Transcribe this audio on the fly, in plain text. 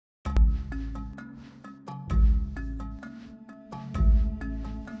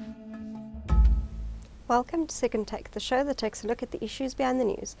Welcome to Second Take, the show that takes a look at the issues behind the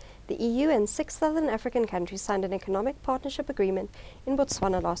news. The EU and 6 southern African countries signed an economic partnership agreement in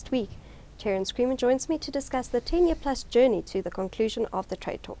Botswana last week. Terence joins me to discuss the 10-year-plus journey to the conclusion of the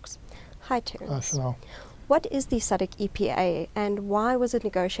trade talks. Hi, Terence. Hi, what is the SADC EPA and why was it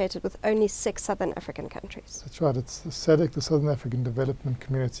negotiated with only 6 southern African countries? That's right, it's the SADC, the Southern African Development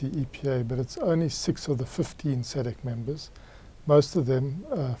Community EPA, but it's only 6 of the 15 SADC members. Most of them,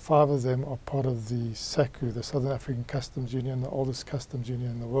 5 of them, are part of the SACU, the Southern African Customs Union, the oldest customs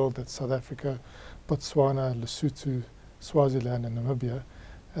union in the world. That's South Africa, Botswana, Lesotho, Swaziland and Namibia.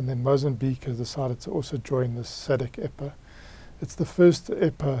 And then Mozambique has decided to also join the SADC EPA. It's the first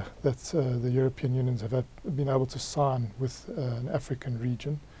EPA that the European unions have been able to sign with an African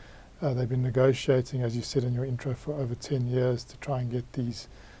region. They've been negotiating, as you said in your intro, for over 10 years to try and get these,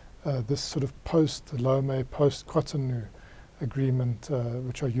 this sort of post-Lome, post-Cotonou agreement,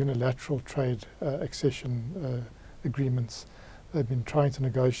 which are unilateral trade accession agreements. They've been trying to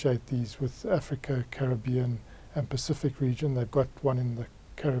negotiate these with Africa, Caribbean and Pacific region. They've got one in the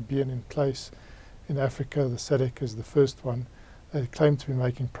Caribbean in place. In Africa, the SADC is the first one. They claim to be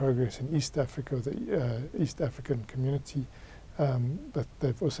making progress in East Africa, the East African community, but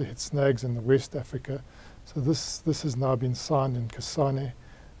they've also hit snags in the West Africa. So this has now been signed in Kasane,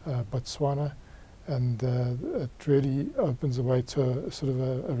 Botswana, and it really opens the way to a sort of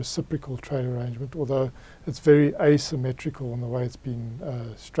a reciprocal trade arrangement, although it's very asymmetrical in the way it's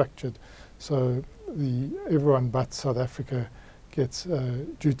been structured. So everyone but South Africa gets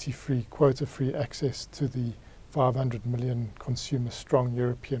duty-free, quota-free access to the 500 million consumer-strong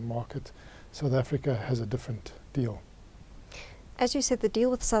European market. South Africa has a different deal. As you said, the deal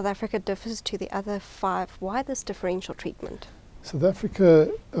with South Africa differs to the other 5. Why this differential treatment? South Africa,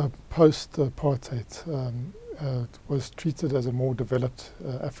 post-apartheid, was treated as a more developed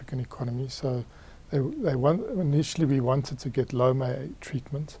African economy. So initially we wanted to get Lome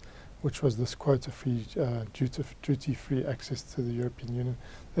treatment, which was this quota-free, duty-free access to the European Union.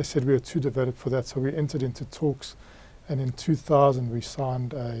 They said we were too developed for that, so we entered into talks, and in 2000 we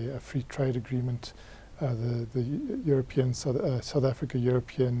signed a free trade agreement, the European South Africa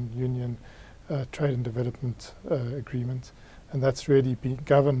European Union Trade and Development Agreement, and that's really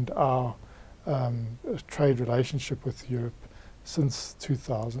governed our trade relationship with Europe since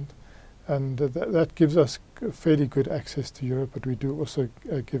 2000. And that gives us fairly good access to Europe, but we do also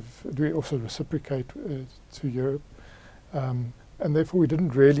reciprocate to Europe, and therefore we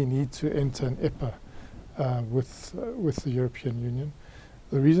didn't really need to enter an EPA with the European Union.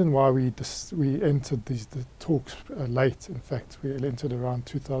 The reason why we entered the talks late, in fact, we entered around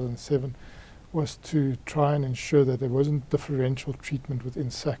 2007, was to try and ensure that there wasn't differential treatment within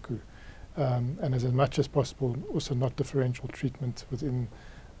SACU, and as much as possible also not differential treatment within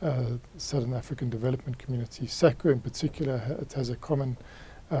Southern African Development Community. SACU in particular, it has a common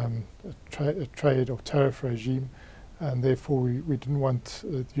trade or tariff regime, and therefore we didn't want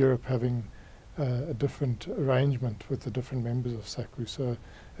Europe having a different arrangement with the different members of SACU. So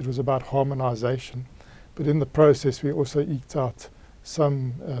it was about harmonization, but in the process we also eked out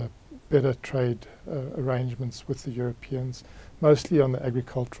some better trade arrangements with the Europeans, mostly on the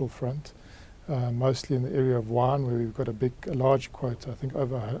agricultural front. Mostly in the area of wine, where we've got a large quota, I think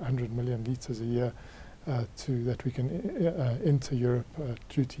over 100 million litres a year, that we can enter Europe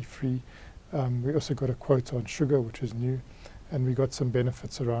duty-free. We also got a quota on sugar, which is new, and we got some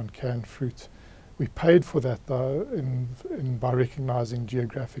benefits around canned fruit. We paid for that, though, by recognising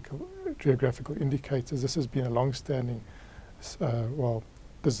geographical indicators. This has been a long-standing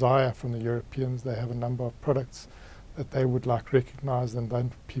desire from the Europeans. They have a number of products that they would like recognised and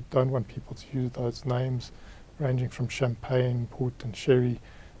don't want people to use those names, ranging from champagne, port and sherry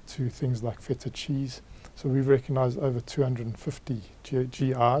to things like feta cheese. So we've recognised over 250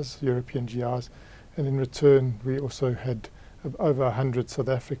 GRs, European GRs, and in return we also had over 100 South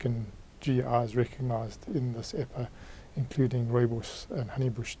African GRs recognised in this EPA, including rooibos and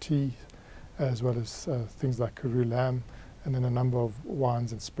honeybush tea, as well as things like Karoo lamb, and then a number of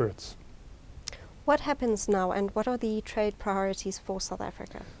wines and spirits. What happens now, and what are the trade priorities for South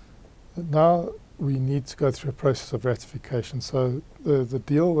Africa? Now we need to go through a process of ratification. So the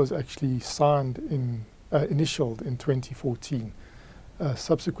deal was actually signed initialed in 2014.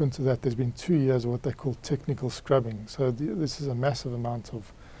 Subsequent to that, there's been 2 years of what they call technical scrubbing. So this is a massive amount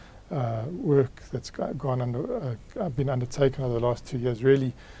of work that's been undertaken over the last 2 years,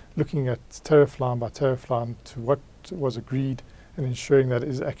 really looking at tariff line by tariff line to what was agreed and ensuring that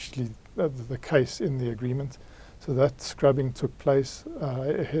is actually the case in the agreement. So that scrubbing took place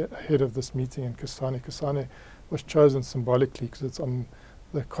ahead of this meeting in Kasane. Kasane was chosen symbolically because it's on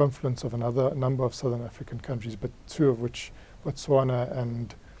the confluence of a number of southern African countries, but two of which, Botswana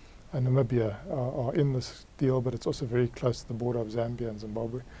and Namibia, are in this deal, but it's also very close to the border of Zambia and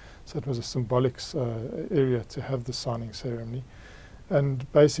Zimbabwe. So it was a symbolic area to have the signing ceremony.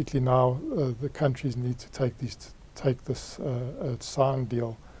 And basically now the countries need to take this signed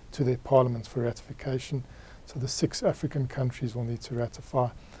deal to their parliaments for ratification. So the 6 African countries will need to ratify.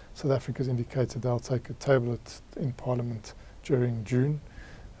 South Africa's indicated they'll table it in Parliament during June.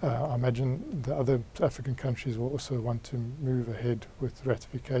 I imagine the other African countries will also want to move ahead with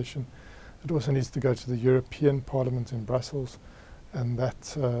ratification. It also needs to go to the European Parliament in Brussels, and that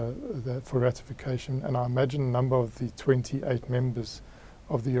for ratification. And I imagine a number of the 28 members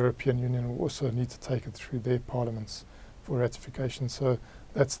of the European Union will also need to take it through their parliaments for ratification. So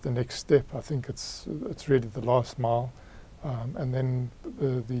that's the next step. I think it's really the last mile. And then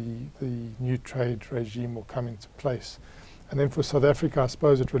the new trade regime will come into place. And then for South Africa, I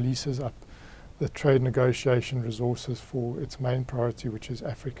suppose it releases up the trade negotiation resources for its main priority, which is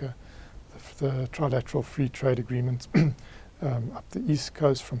Africa. The trilateral free trade agreement up the east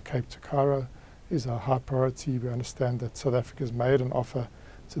coast from Cape to Cairo is our high priority. We understand that South Africa has made an offer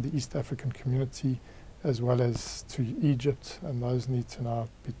to the East African community as well as to Egypt, and those need to now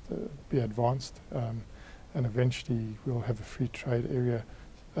be advanced. And eventually we'll have a free trade area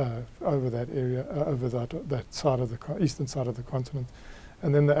over that area, over that side of the eastern side of the continent.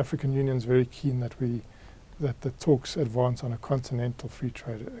 And then the African Union is very keen that the talks advance on a continental free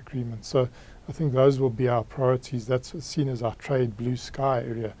trade agreement. So I think those will be our priorities. That's seen as our trade blue sky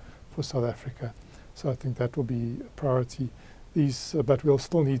area for South Africa. So I think that will be a priority. But we'll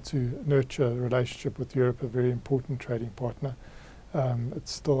still need to nurture a relationship with Europe, a very important trading partner.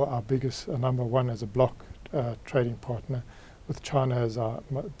 It's still our biggest, number one as a bloc trading partner, with China as our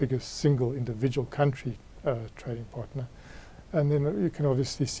biggest single individual country trading partner. And then you can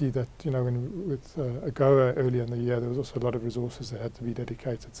obviously see that, with AGOA earlier in the year, there was also a lot of resources that had to be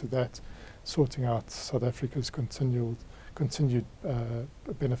dedicated to that, sorting out South Africa's continued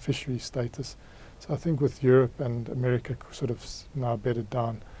beneficiary status. So I think with Europe and America sort of now bedded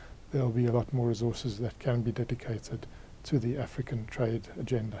down, there will be a lot more resources that can be dedicated to the African trade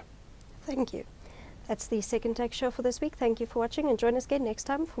agenda. Thank you. That's the Second Take show for this week. Thank you for watching, and join us again next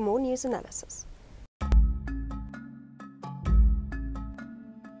time for more news analysis.